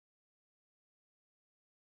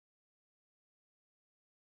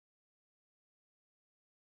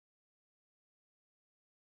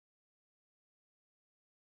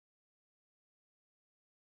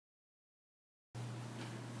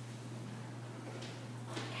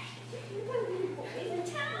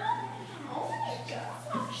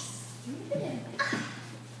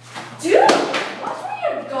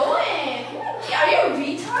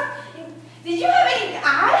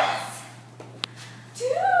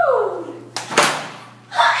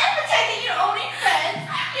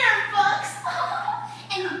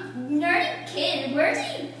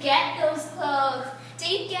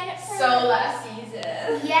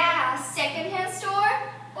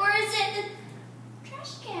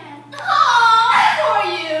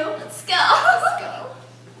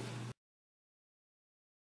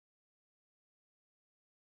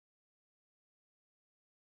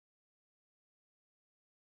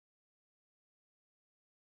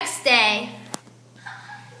day.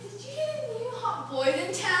 Did you get new hot boys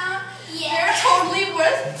in town? Yeah. They're totally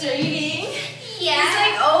worth dating. Yeah. It's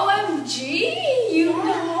like OMG, you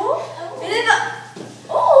know?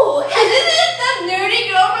 Oh. And then isn't it that nerdy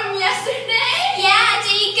girl from yesterday? Yeah,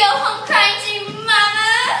 did you go home crying to your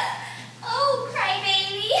mama? Oh,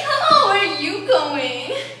 crybaby. Oh, where are you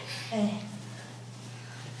going?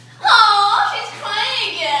 Oh, she's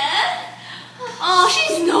crying again. Oh,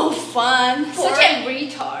 she's no fun. Poor- Such a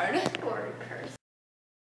retard. Poor person.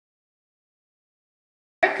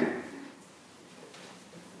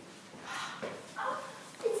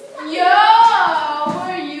 Yo,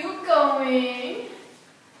 where are you going?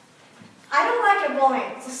 I don't like your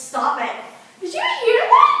blowing, so stop it. Did you hear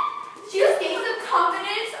that? She just gained some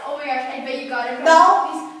confidence. Oh my gosh, I bet you got it from No.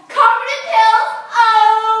 these confident pills.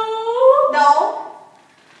 Oh. No.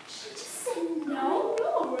 She just said no.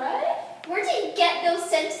 No, no, right? Where did you get those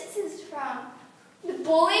sentences from? The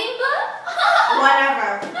bullying book?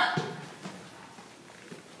 Whatever.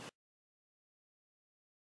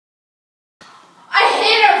 I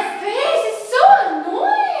hate her face. It's so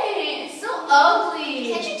annoying. It's so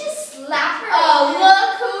ugly. Can't you just slap her? Oh, again? look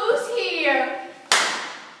who's here.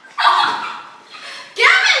 Get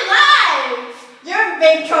out of my life. You're in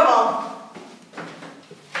big trouble.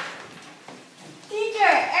 Teacher,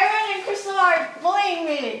 Aaron and Crystal are bullying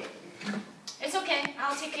me. It's okay.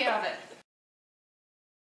 I'll take care of it.